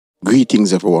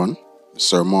Greetings everyone,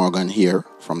 Sir Morgan here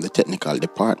from the technical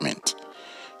department.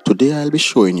 Today I'll be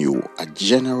showing you a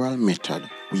general method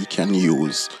we can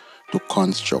use to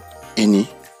construct any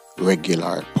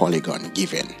regular polygon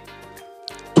given.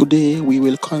 Today we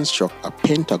will construct a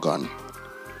pentagon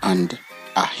and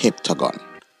a heptagon.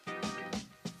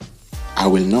 I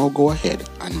will now go ahead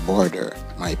and border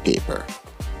my paper.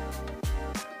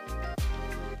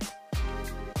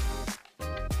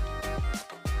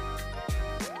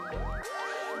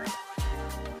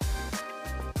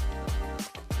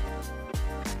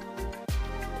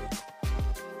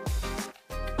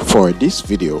 For this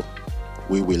video,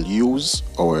 we will use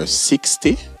our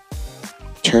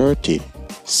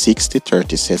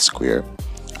 60-30 set square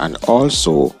and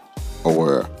also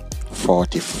our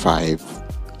 45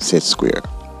 set square.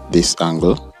 This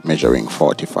angle measuring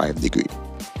 45 degrees.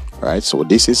 Right, so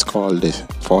this is called the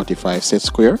 45 set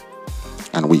square,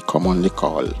 and we commonly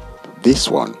call this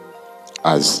one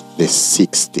as the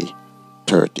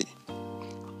 60-30.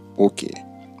 Okay,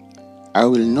 I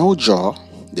will now draw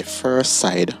the first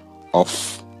side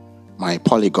of my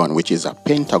polygon, which is a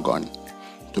pentagon,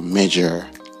 to measure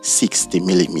 60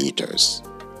 millimeters.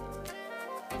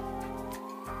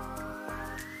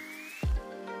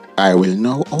 I will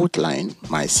now outline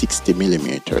my 60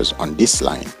 millimeters on this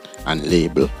line and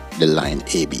label the line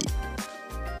AB.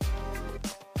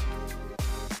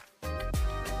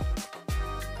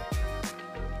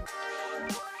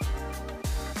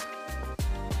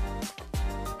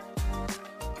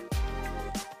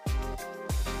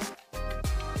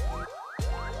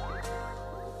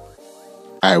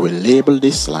 I will label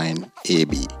this line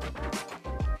AB.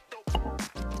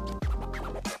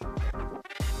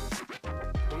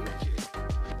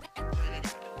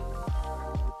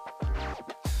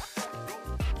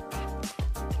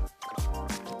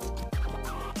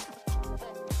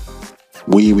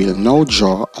 We will now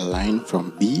draw a line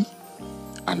from B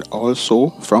and also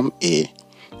from A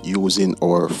using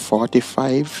our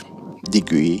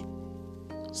 45-degree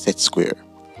set square.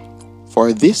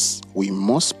 For this, we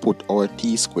must put our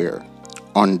T-square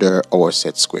under our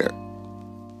set square.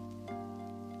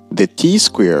 The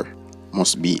T-square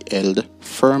must be held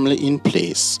firmly in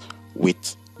place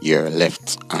with your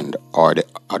left hand or the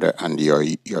other hand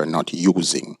you're not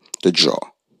using to draw.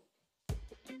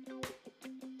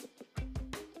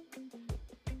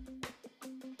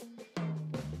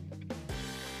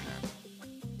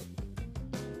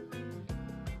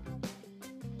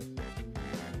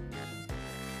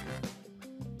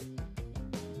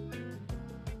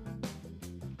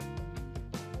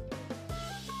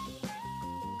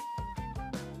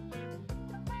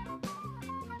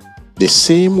 The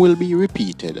same will be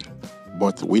repeated,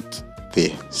 but with the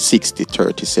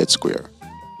 60-30 set square.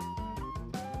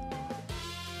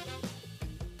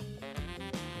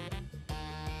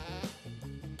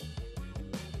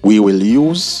 We will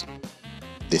use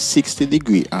the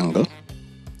 60-degree angle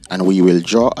and we will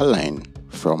draw a line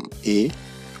from A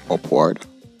upward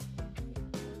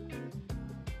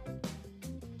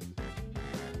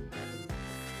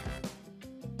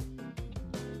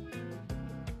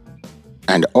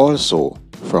and also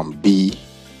from B.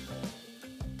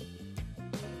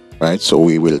 Right, so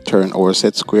we will turn our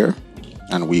set square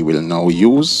and we will now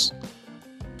use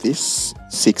this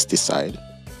 60 side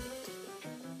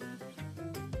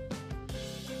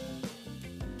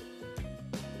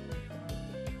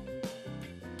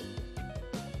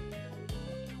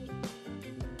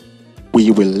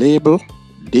we will label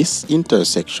this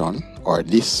intersection or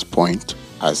this point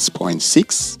as point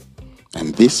 6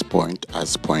 and this point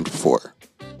as point 4.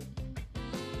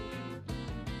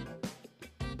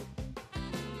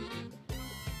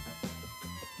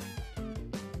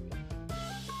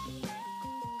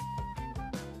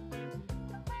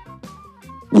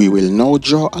 We will now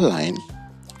draw a line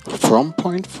from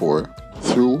point 4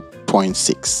 through point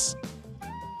 6.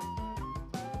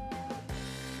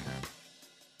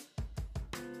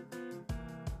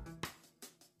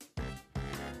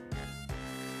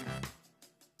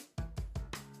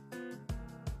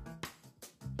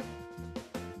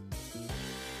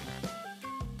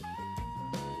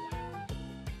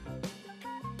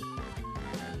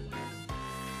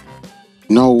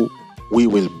 Now we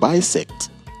will bisect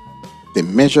the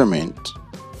measurement.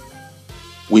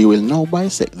 We will now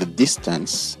bisect the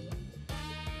distance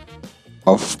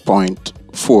of point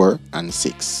 4 and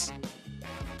 6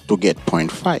 to get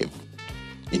point 5.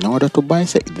 In order to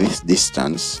bisect this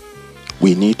distance,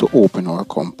 we need to open our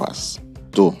compass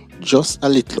to just a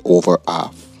little over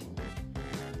half.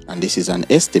 And this is an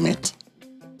estimate.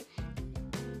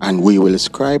 And we will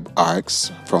scribe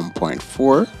arcs from point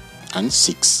 4 and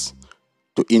 6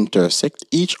 to intersect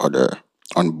each other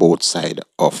on both sides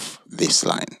of this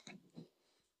line.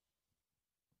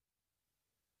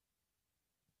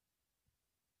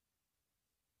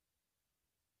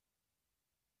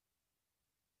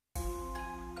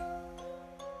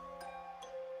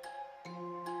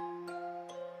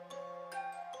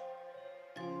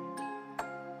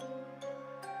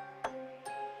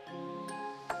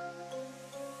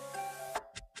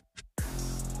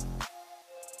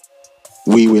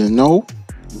 We will now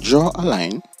draw a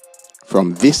line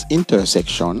from this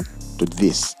intersection to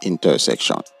this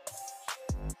intersection.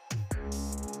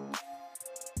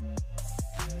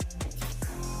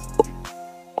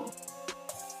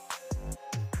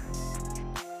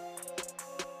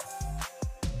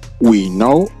 We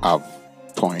now have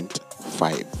point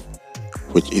 5,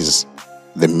 which is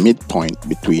the midpoint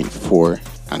between 4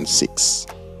 and 6.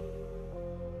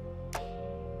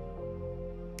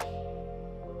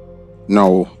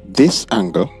 Now this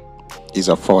angle is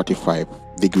a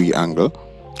 45-degree angle,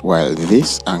 while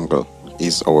this angle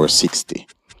is our 60.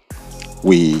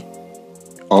 We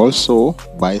also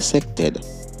bisected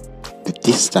the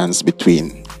distance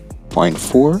between point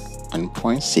 4 and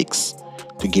point 6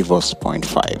 to give us point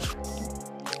 5.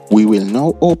 We will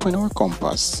now open our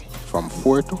compass from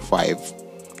 4 to 5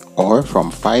 or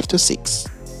from 5 to 6.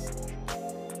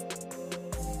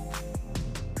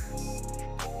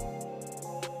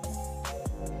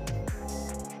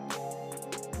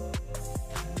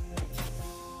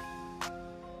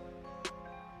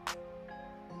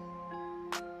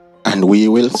 And we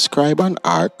will scribe an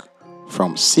arc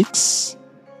from 6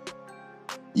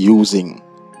 using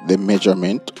the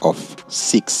measurement of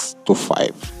 6 to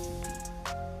 5.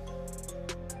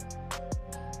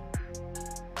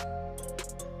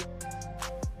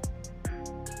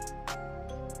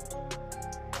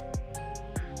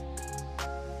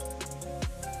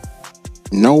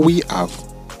 Now we have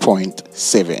point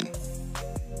 7.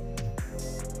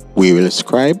 We will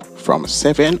scribe from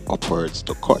 7 upwards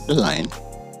to cut the line.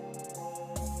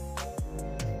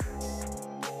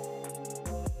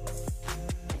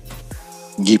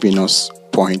 Giving us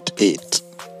point 8.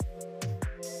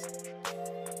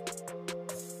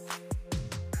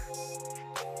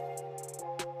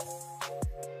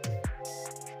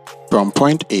 From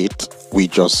point 8, we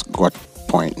just got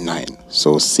point 9.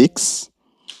 So 6,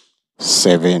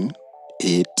 7,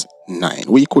 8, 9.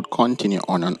 We could continue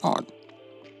on and on.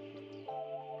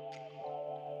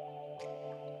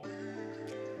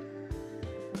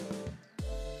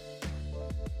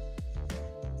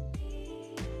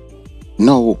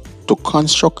 Now, to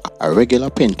construct a regular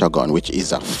pentagon, which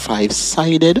is a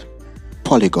 5-sided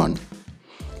polygon,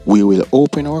 we will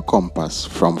open our compass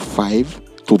from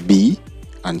 5 to B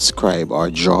and scribe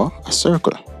or draw a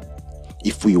circle.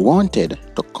 If we wanted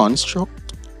to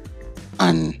construct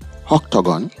an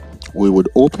octagon, we would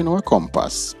open our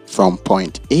compass from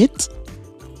point 8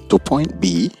 to point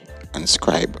B and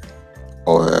scribe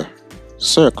our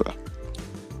circle.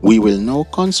 We will now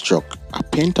construct a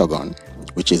pentagon,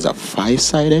 which is a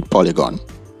 5-sided polygon.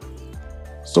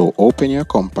 So open your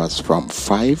compass from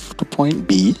 5 to point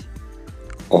B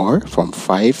or from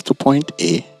 5 to point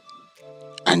A,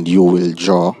 and you will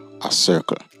draw a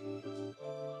circle.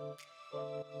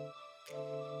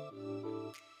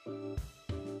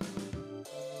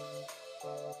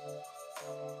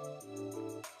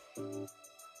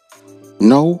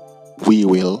 Now we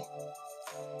will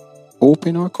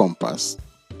open our compass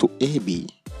to AB.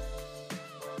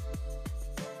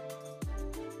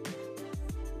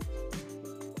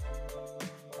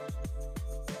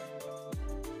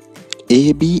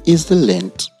 AB is the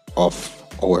length of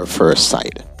our first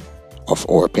side of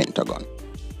our pentagon.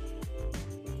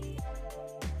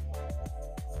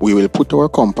 We will put our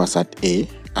compass at A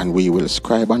and we will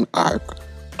scribe an arc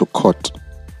to cut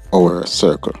our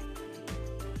circle.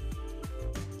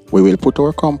 We will put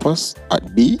our compass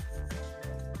at B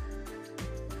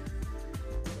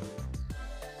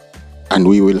and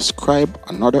we will scribe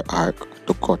another arc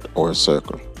to cut our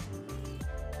circle.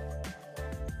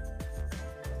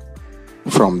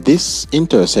 From this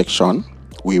intersection,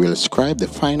 we will scribe the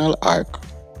final arc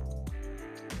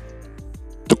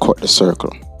to cut the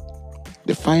circle.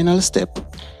 The final step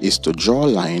is to draw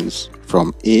lines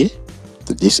from A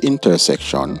to this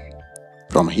intersection,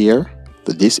 from here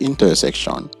to this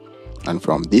intersection, and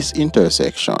from this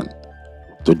intersection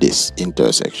to this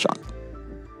intersection.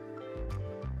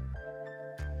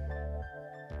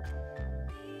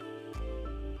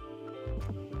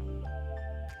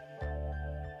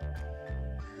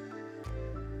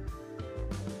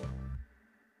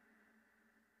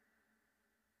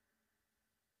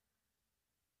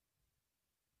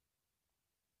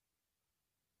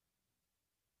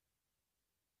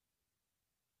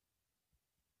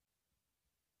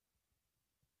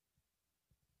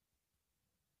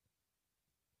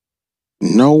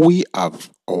 Now we have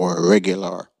our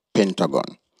regular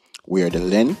pentagon, where the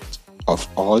length of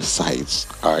all sides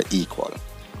are equal.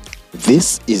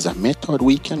 This is a method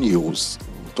we can use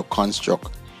to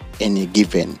construct any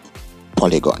given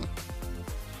polygon.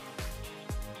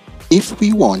 If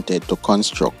we wanted to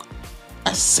construct a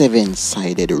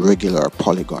 7-sided regular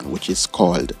polygon, which is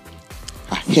called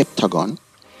a heptagon,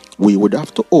 we would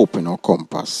have to open our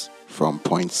compass from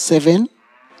point 7,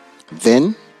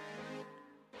 then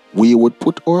we would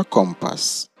put our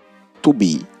compass to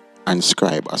B and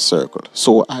scribe a circle.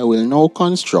 So I will now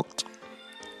construct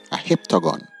a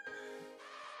heptagon.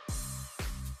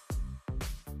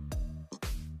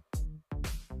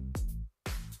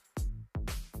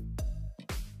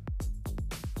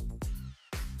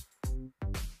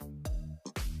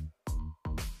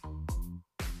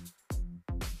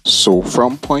 So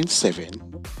from point 7,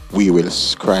 we will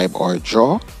scribe or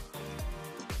draw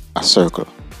a circle.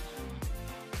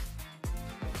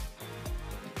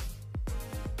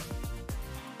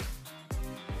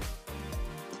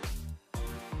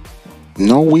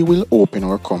 Now we will open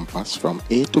our compass from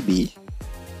A to B,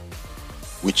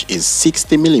 which is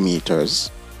 60 millimeters,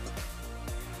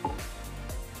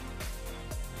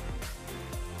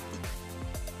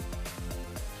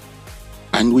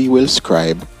 and we will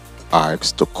scribe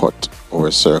arcs to cut our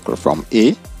circle from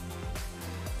A,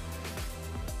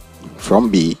 from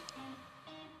B,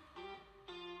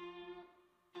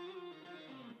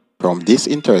 from this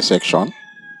intersection,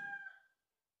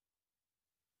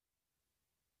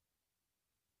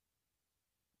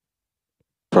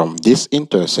 from this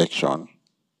intersection,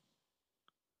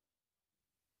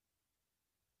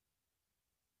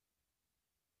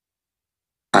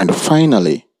 and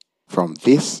finally from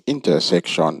this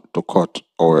intersection to cut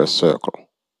our circle.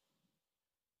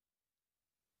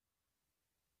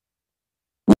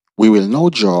 We will now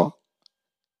draw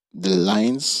the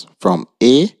lines from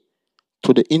A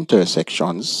to the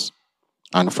intersections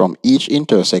and from each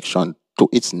intersection to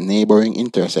its neighboring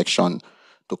intersection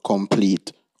to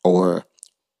complete our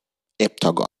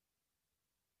heptagon.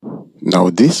 Now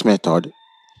this method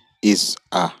is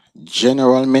a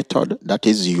general method that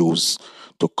is used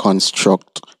to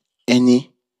construct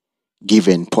any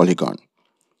given polygon.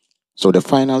 So the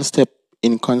final step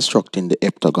in constructing the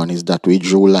heptagon is that we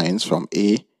drew lines from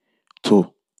A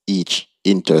to each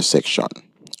intersection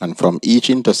and from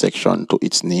each intersection to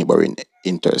its neighboring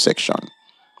intersection.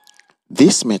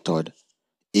 This method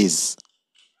is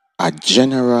a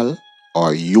general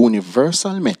or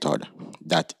universal method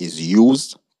that is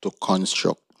used to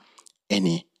construct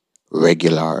any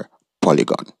regular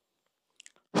polygon.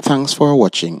 Thanks for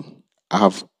watching.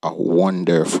 Have a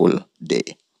wonderful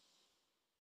day.